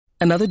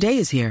Another day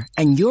is here,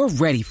 and you're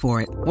ready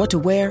for it. What to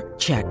wear?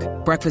 Check.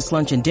 Breakfast,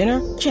 lunch, and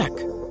dinner? Check.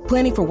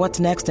 Planning for what's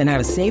next and how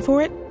to save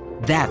for it?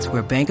 That's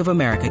where Bank of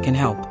America can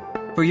help.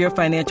 For your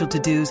financial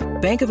to-dos,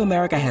 Bank of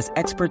America has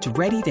experts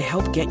ready to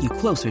help get you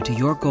closer to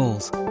your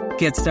goals.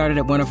 Get started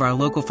at one of our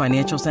local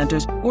financial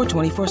centers or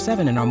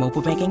 24/7 in our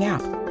mobile banking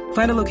app.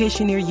 Find a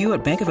location near you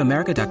at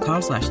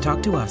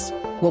bankofamerica.com/talktous.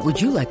 What would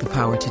you like the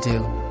power to do?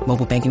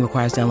 Mobile banking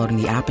requires downloading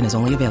the app and is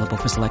only available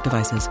for select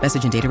devices.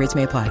 Message and data rates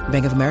may apply.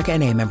 Bank of America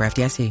N.A., member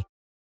FDIC.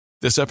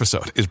 This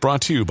episode is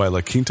brought to you by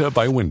La Quinta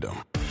by Wyndham.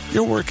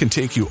 Your work can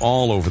take you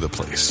all over the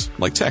place,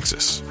 like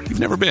Texas. You've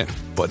never been,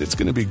 but it's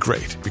going to be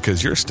great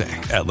because you're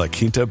staying at La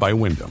Quinta by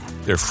Wyndham.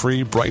 Their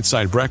free Bright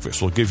Side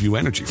breakfast will give you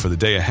energy for the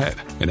day ahead.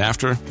 And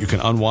after, you can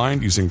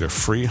unwind using their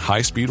free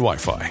high-speed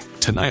Wi-Fi.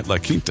 Tonight, La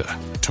Quinta.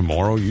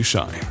 Tomorrow, you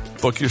shine.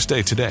 Book your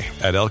stay today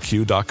at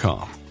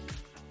LQ.com.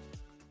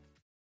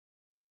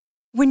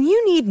 When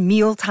you need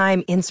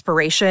mealtime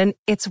inspiration,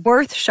 it's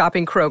worth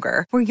shopping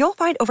Kroger, where you'll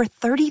find over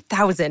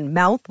 30,000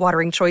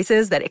 mouth-watering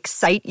choices that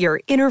excite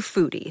your inner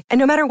foodie. And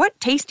no matter what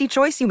tasty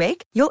choice you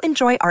make, you'll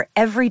enjoy our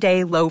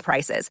everyday low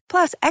prices,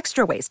 plus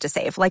extra ways to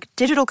save, like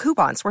digital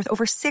coupons worth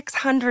over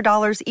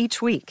 $600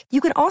 each week. You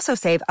can also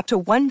save up to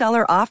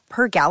 $1 off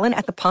per gallon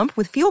at the pump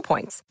with fuel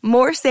points.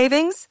 More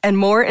savings and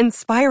more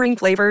inspiring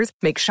flavors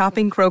make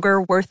shopping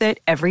Kroger worth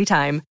it every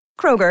time.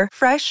 Kroger,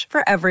 fresh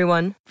for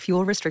everyone.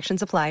 Fuel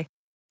restrictions apply.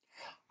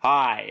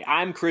 Hi,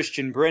 I'm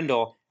Christian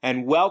Brindle,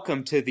 and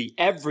welcome to the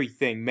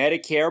Everything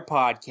Medicare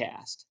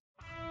podcast.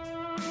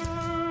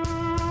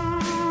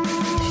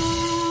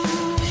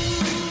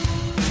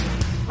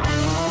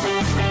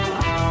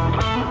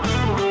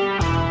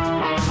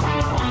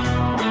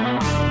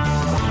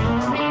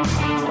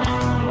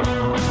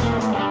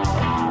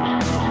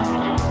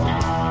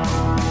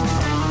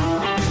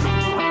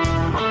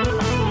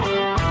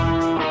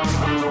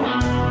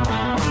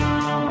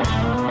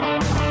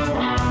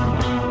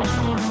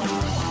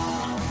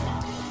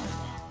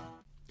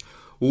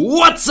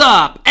 What's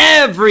up,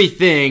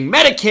 Everything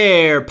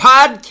Medicare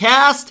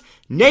Podcast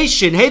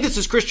Nation? Hey, this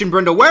is Christian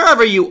Brindle,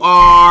 wherever you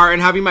are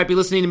and however you might be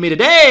listening to me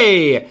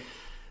today.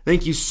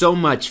 Thank you so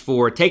much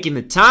for taking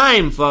the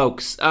time,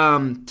 folks.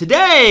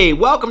 Today,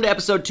 welcome to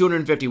episode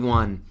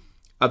 251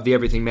 of the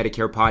Everything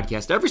Medicare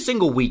Podcast. Every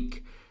single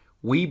week,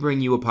 we bring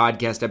you a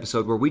podcast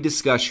episode where we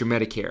discuss your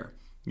Medicare,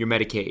 your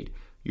Medicaid,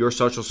 your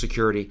Social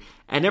Security,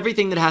 and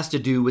everything that has to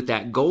do with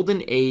that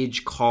golden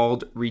age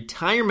called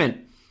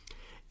retirement.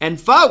 And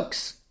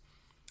folks,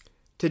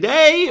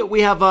 today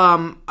we have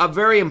a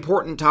very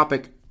important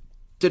topic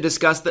to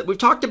discuss that we've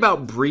talked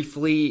about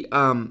briefly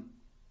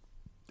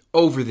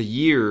over the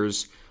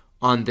years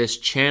on this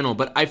channel,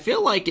 but I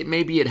feel like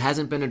it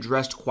hasn't been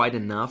addressed quite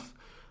enough.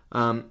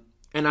 And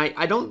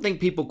I don't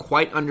think people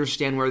quite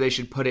understand where they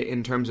should put it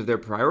in terms of their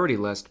priority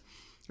list,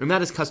 and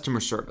that is customer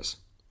service.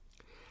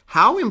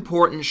 How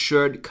important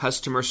should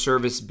customer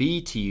service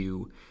be to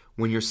you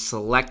when you're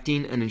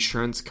selecting an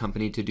insurance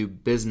company to do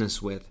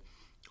business with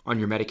on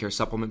your Medicare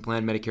supplement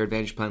plan, Medicare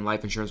Advantage plan,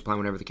 life insurance plan,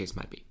 whatever the case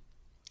might be?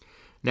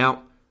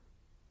 Now,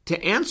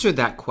 to answer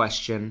that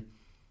question,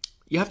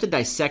 you have to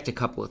dissect a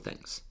couple of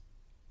things,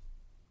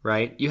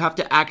 right? You have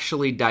to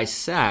actually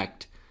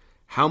dissect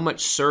how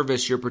much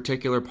service your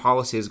particular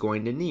policy is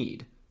going to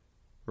need,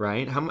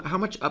 right? How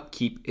much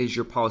upkeep is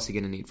your policy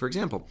going to need? For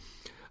example,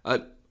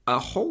 a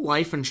whole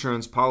life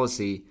insurance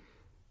policy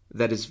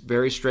that is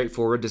very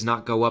straightforward, does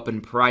not go up in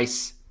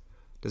price,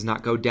 does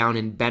not go down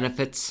in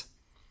benefits,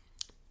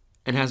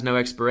 and has no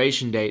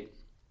expiration date.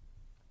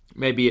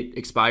 Maybe it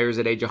expires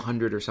at age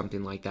 100 or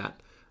something like that.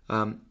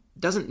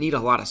 Doesn't need a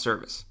lot of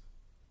service.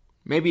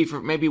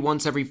 Maybe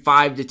once every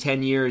 5 to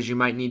 10 years you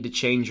might need to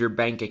change your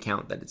bank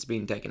account that it's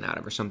being taken out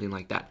of or something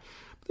like that.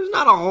 But there's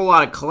not a whole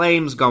lot of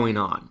claims going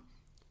on,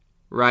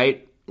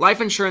 right?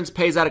 Life insurance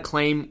pays out a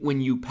claim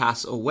when you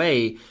pass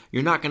away.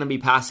 You're not going to be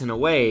passing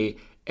away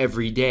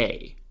every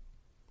day.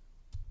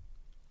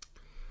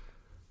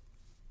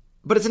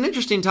 But it's an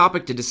interesting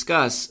topic to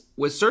discuss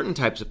with certain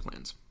types of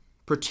plans,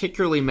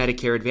 particularly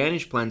Medicare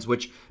Advantage plans,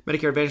 which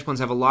Medicare Advantage plans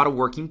have a lot of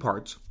working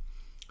parts,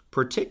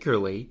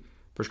 particularly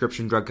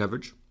prescription drug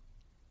coverage,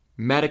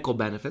 medical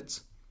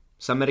benefits.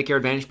 Some Medicare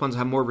Advantage plans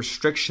have more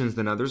restrictions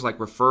than others, like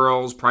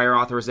referrals, prior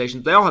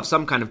authorizations. They all have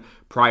some kind of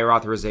prior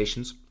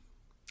authorizations,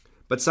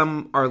 but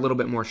some are a little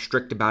bit more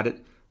strict about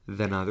it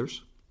than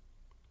others.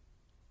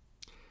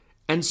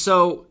 And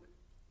so,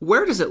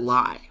 where does it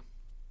lie?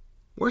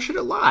 Where should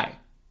it lie?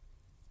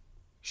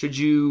 Should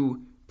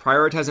you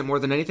prioritize it more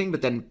than anything,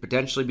 but then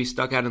potentially be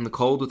stuck out in the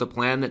cold with a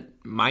plan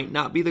that might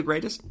not be the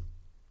greatest?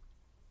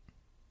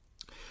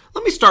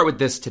 Let me start with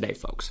this today,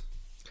 folks.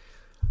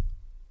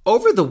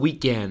 Over the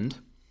weekend,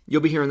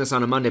 you'll be hearing this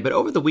on a Monday, but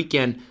over the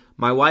weekend,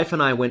 my wife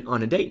and I went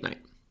on a date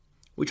night.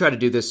 We try to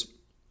do this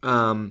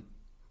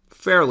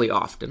fairly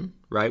often,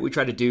 right? We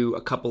try to do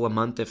a couple a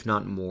month, if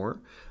not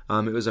more.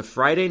 It was a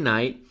Friday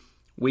night.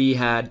 We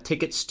had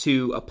tickets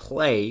to a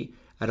play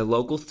at a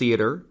local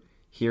theater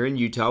here in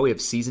Utah. We have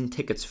season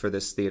tickets for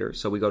this theater,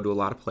 so we go to a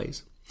lot of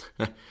plays.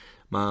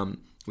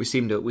 We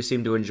seem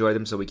to enjoy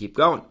them, so we keep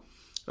going.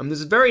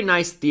 There's a very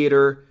nice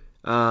theater.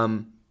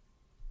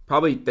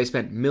 Probably they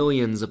spent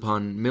millions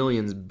upon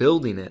millions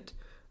building it,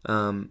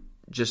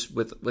 just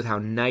with how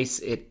nice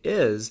it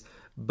is.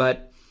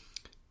 But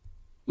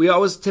we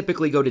always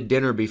typically go to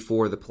dinner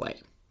before the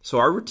play. So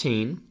our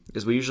routine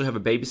is we usually have a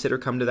babysitter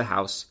come to the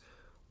house,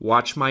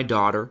 watch my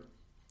daughter.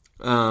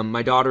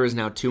 My daughter is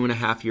now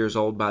 2.5 years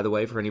old, by the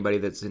way, for anybody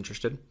that's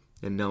interested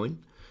in knowing.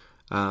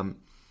 And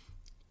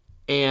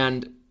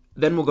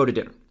then we'll go to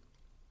dinner.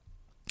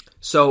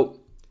 So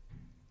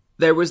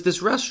there was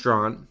this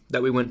restaurant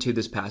that we went to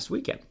this past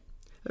weekend.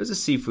 It was a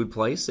seafood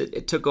place.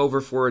 It took over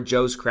for a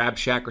Joe's Crab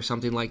Shack or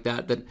something like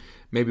that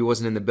maybe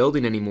wasn't in the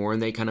building anymore,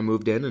 and they kind of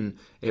moved in, and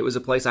it was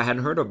a place I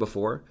hadn't heard of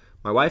before.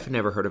 My wife had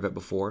never heard of it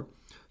before,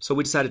 so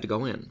we decided to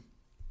go in.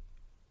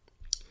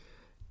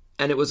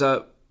 And it was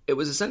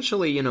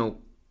essentially,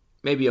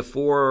 maybe a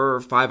 4 or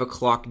 5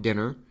 o'clock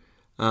dinner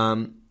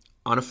on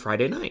a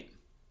Friday night.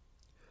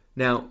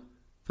 Now,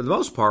 for the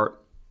most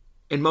part,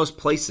 in most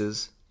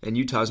places, and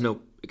Utah is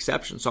no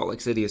exception, Salt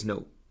Lake City is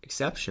no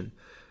exception,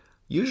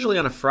 usually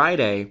on a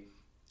Friday,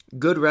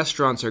 good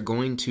restaurants are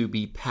going to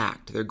be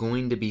packed. They're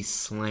going to be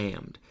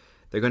slammed.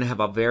 They're going to have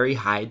a very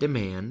high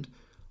demand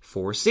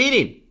for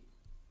seating.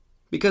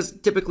 Because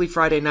typically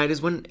Friday night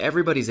is when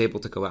everybody's able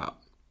to go out.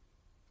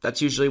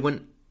 That's usually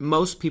when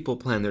most people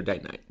plan their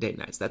date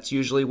nights. That's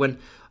usually when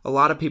a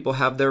lot of people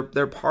have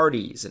their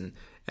parties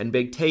and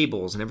big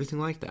tables and everything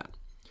like that.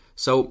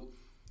 So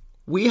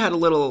we had a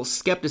little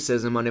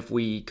skepticism on if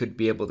we could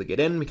be able to get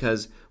in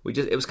because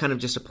it was kind of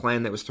just a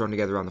plan that was thrown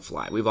together on the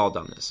fly. We've all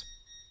done this.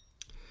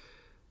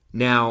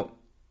 Now,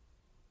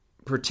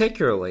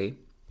 particularly,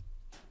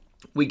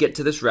 we get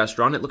to this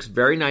restaurant. It looks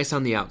very nice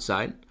on the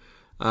outside.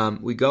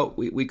 We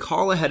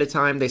call ahead of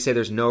time. They say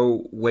there's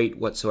no wait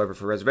whatsoever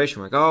for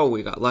reservation. We're like, oh,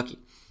 we got lucky.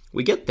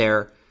 We get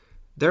there.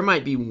 There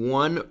might be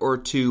 1 or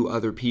 2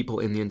 other people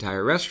in the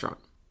entire restaurant.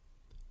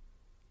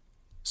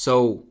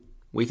 So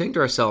we think to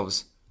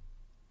ourselves,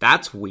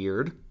 that's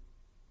weird.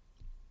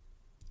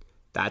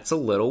 That's a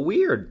little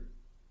weird.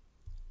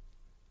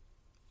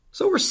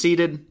 So we're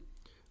seated.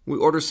 We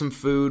order some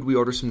food. We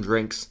order some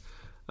drinks.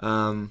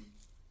 And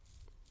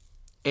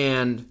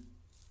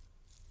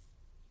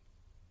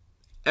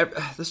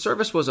the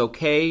service was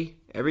okay.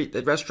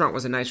 The restaurant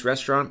was a nice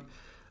restaurant,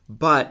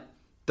 but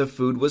the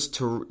food was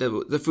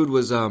terrible.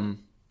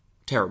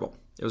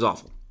 It was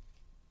awful.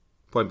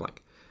 Point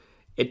blank.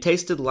 It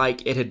tasted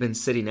like it had been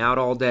sitting out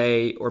all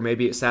day, or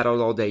maybe it sat out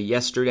all day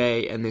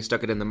yesterday, and they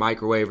stuck it in the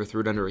microwave or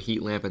threw it under a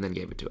heat lamp and then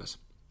gave it to us.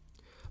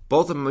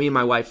 Both of me and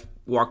my wife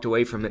walked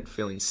away from it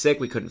feeling sick.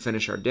 We couldn't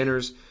finish our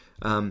dinners,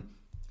 and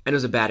it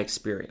was a bad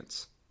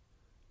experience.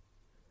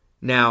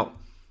 Now,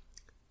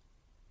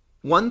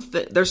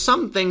 there's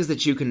some things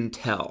that you can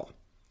tell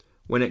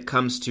when it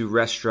comes to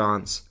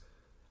restaurants.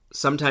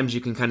 Sometimes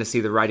you can kind of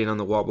see the writing on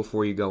the wall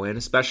before you go in,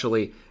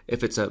 especially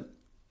if it's a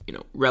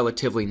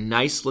relatively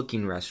nice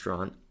looking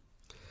restaurant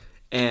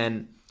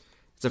and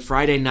it's a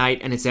Friday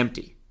night and it's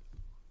empty.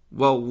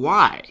 Well,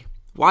 why?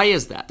 Why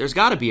is that? There's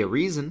got to be a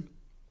reason.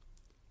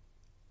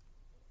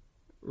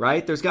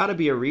 Right? There's got to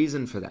be a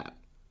reason for that.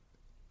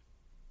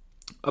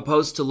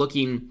 Opposed to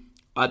looking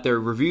at their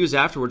reviews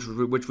afterwards,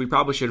 which we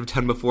probably should have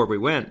done before we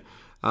went.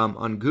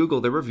 On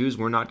Google, their reviews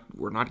were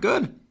not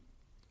good.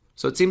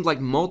 So it seemed like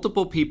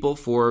multiple people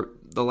for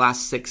the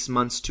last 6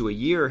 months to a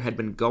year had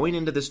been going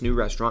into this new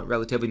restaurant,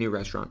 relatively new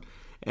restaurant,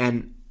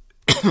 and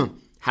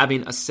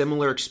having a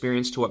similar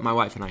experience to what my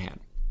wife and I had.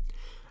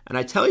 And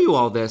I tell you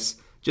all this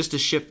just to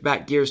shift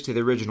back gears to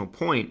the original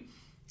point,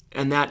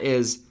 and that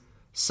is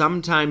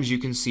sometimes you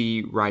can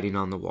see writing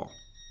on the wall.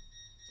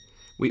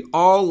 We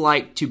all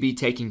like to be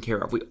taken care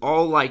of. We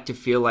all like to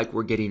feel like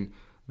we're getting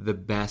the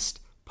best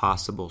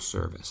possible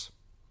service.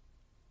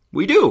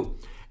 We do.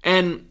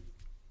 And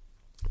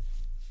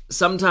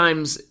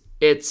sometimes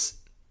it's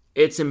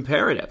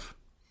imperative,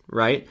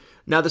 right?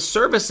 Now, the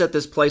service at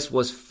this place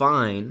was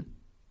fine,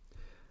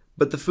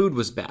 but the food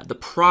was bad. The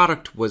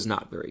product was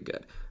not very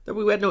good.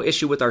 We had no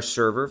issue with our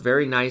server.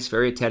 Very nice,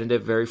 very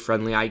attentive, very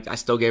friendly. I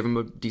still gave him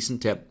a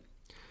decent tip,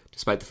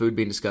 despite the food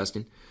being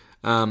disgusting.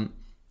 And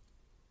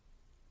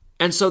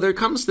so there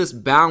comes this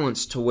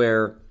balance to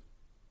where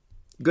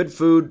good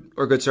food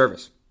or good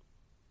service.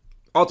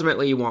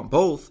 Ultimately, you want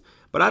both,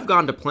 but I've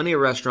gone to plenty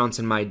of restaurants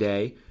in my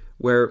day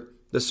where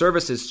the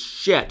service is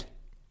shit.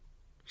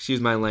 Excuse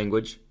my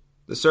language.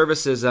 The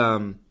service is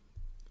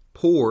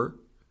poor,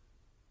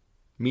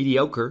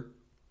 mediocre,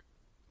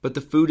 but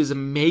the food is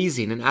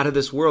amazing and out of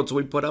this world, so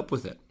we put up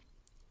with it.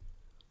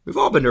 We've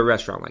all been to a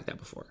restaurant like that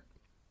before.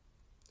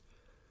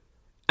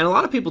 And a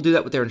lot of people do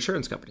that with their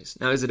insurance companies.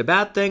 Now, is it a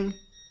bad thing?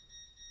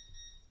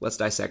 Let's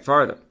dissect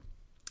farther.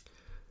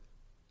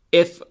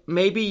 If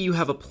maybe you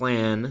have a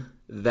plan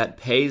that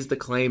pays the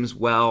claims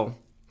well,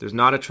 there's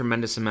not a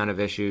tremendous amount of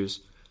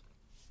issues,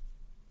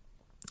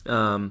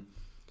 and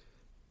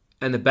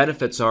the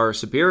benefits are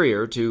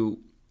superior to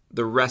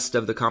the rest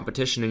of the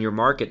competition in your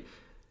market,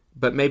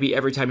 but maybe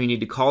every time you need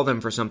to call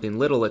them for something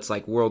little, it's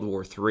like World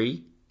War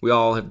III. We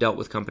all have dealt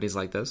with companies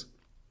like this.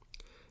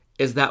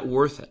 Is that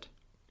worth it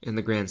in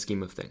the grand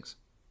scheme of things?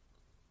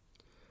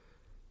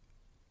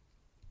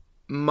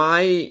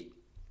 My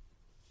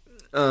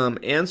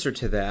answer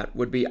to that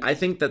would be, I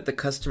think that the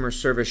customer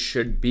service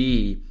should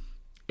be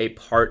a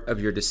part of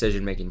your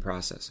decision-making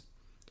process.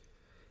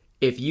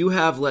 If you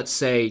have, let's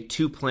say,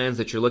 two plans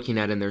that you're looking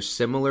at and they're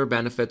similar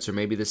benefits or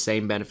maybe the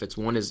same benefits,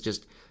 one is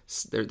just,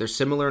 they're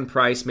similar in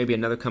price, maybe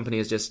another company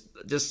is just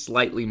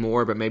slightly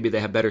more, but maybe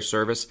they have better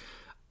service,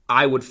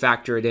 I would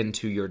factor it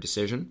into your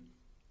decision.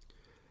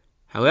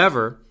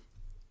 However,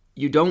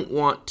 you don't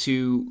want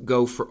to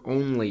go for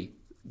only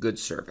good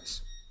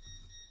service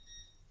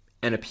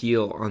and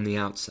appeal on the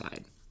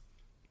outside.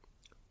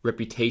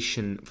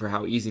 Reputation for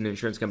how easy an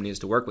insurance company is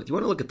to work with. You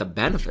want to look at the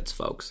benefits,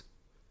 folks. At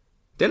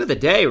the end of the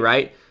day,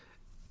 right?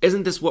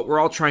 Isn't this what we're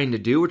all trying to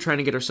do? We're trying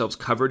to get ourselves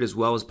covered as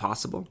well as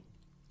possible.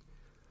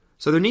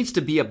 So there needs to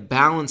be a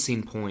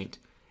balancing point,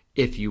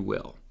 if you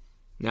will.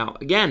 Now,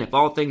 again, if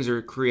all things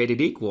are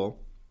created equal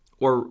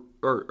or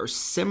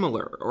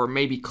similar or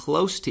maybe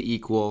close to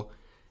equal,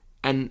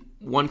 and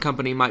one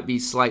company might be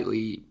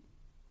slightly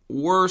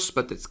worse,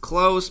 but it's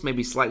close,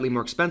 maybe slightly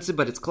more expensive,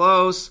 but it's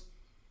close,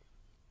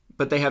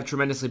 but they have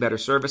tremendously better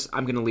service,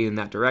 I'm going to lean in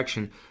that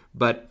direction.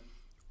 But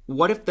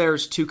what if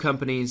there's two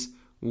companies,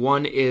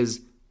 one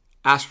is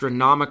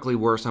astronomically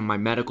worse on my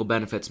medical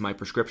benefits, my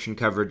prescription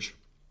coverage,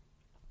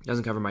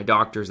 doesn't cover my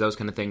doctors, those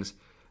kind of things,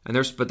 and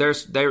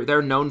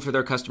they're known for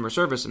their customer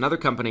service. Another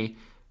company,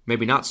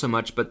 maybe not so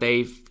much, but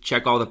they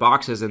check all the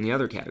boxes in the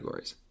other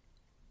categories.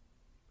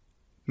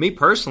 Me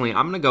personally,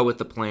 I'm going to go with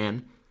the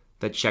plan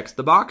that checks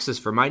the boxes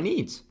for my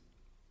needs.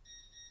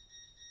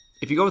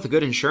 If you go with a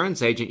good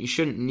insurance agent, you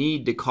shouldn't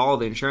need to call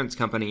the insurance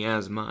company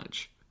as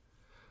much.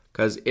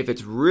 Because if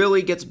it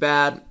really gets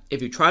bad,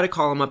 if you try to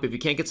call them up, if you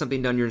can't get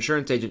something done, your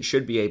insurance agent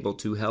should be able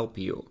to help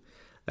you.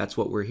 That's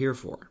what we're here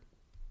for.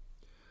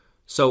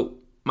 So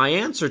my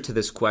answer to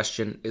this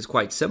question is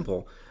quite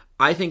simple.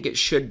 I think it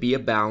should be a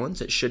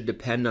balance. It should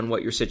depend on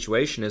what your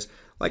situation is.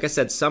 Like I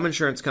said, some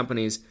insurance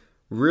companies,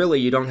 really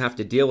you don't have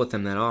to deal with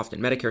them that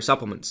often. Medicare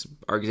supplements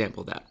are an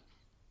example of that.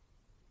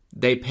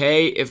 They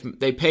pay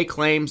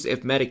claims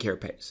if Medicare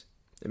pays.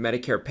 If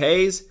Medicare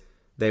pays,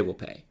 they will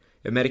pay.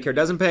 If Medicare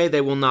doesn't pay,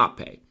 they will not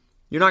pay.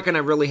 You're not going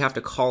to really have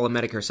to call a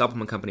Medicare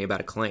supplement company about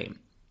a claim.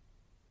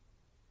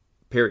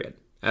 Period.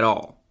 At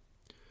all.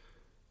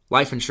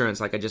 Life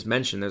insurance, like I just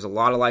mentioned, there's a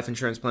lot of life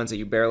insurance plans that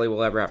you barely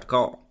will ever have to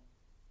call.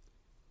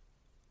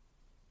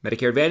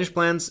 Medicare Advantage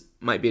plans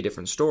might be a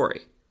different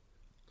story.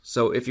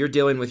 So if you're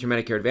dealing with your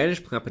Medicare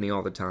Advantage company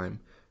all the time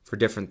for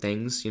different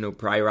things,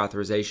 prior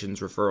authorizations,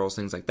 referrals,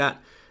 things like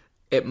that,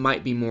 it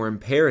might be more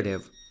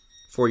imperative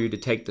for you to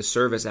take the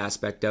service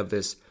aspect of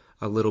this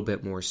a little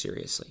bit more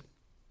seriously.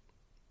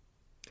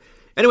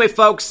 Anyway,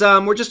 folks,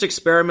 we're just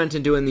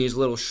experimenting doing these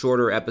little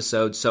shorter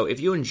episodes, so if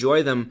you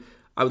enjoy them,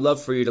 I would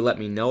love for you to let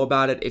me know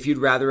about it. If you'd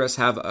rather us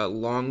have a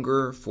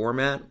longer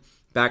format,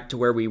 back to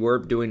where we were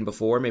doing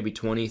before, maybe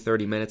 20,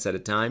 30 minutes at a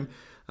time,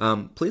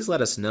 please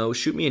let us know.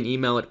 Shoot me an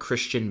email at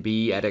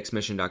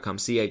christianb@xmission.com,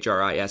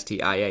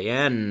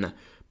 CHRISTIAN,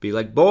 B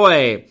like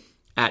boy,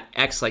 at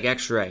X like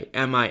X-ray,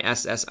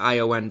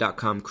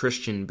 MISSION.com,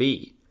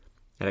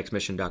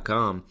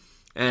 christianb@xmission.com.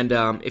 And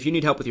if you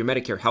need help with your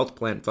Medicare health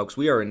plan, folks,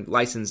 we are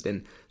licensed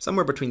in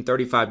somewhere between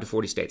 35 to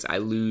 40 states. I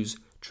lose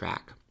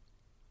track.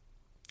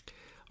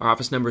 Our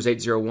office number is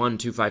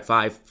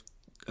 801-255-5340,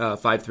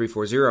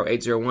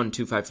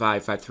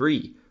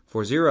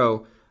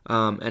 801-255-5340.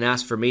 And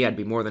ask for me. I'd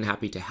be more than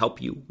happy to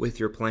help you with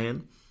your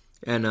plan.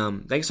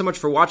 And thanks so much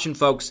for watching,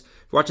 folks. If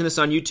you're watching this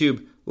on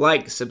YouTube,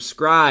 like,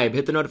 subscribe,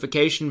 hit the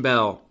notification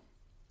bell,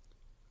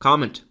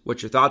 comment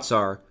what your thoughts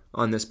are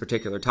on this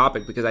particular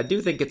topic, because I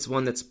do think it's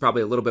one that's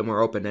probably a little bit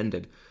more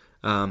open-ended.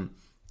 And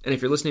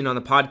if you're listening on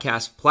the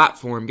podcast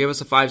platform, give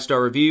us a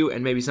 5-star review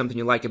and maybe something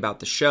you like about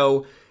the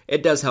show.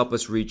 It does help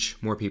us reach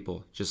more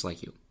people just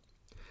like you.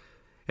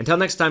 Until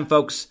next time,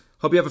 folks,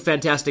 hope you have a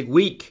fantastic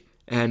week,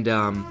 and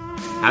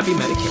happy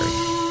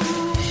Medicare.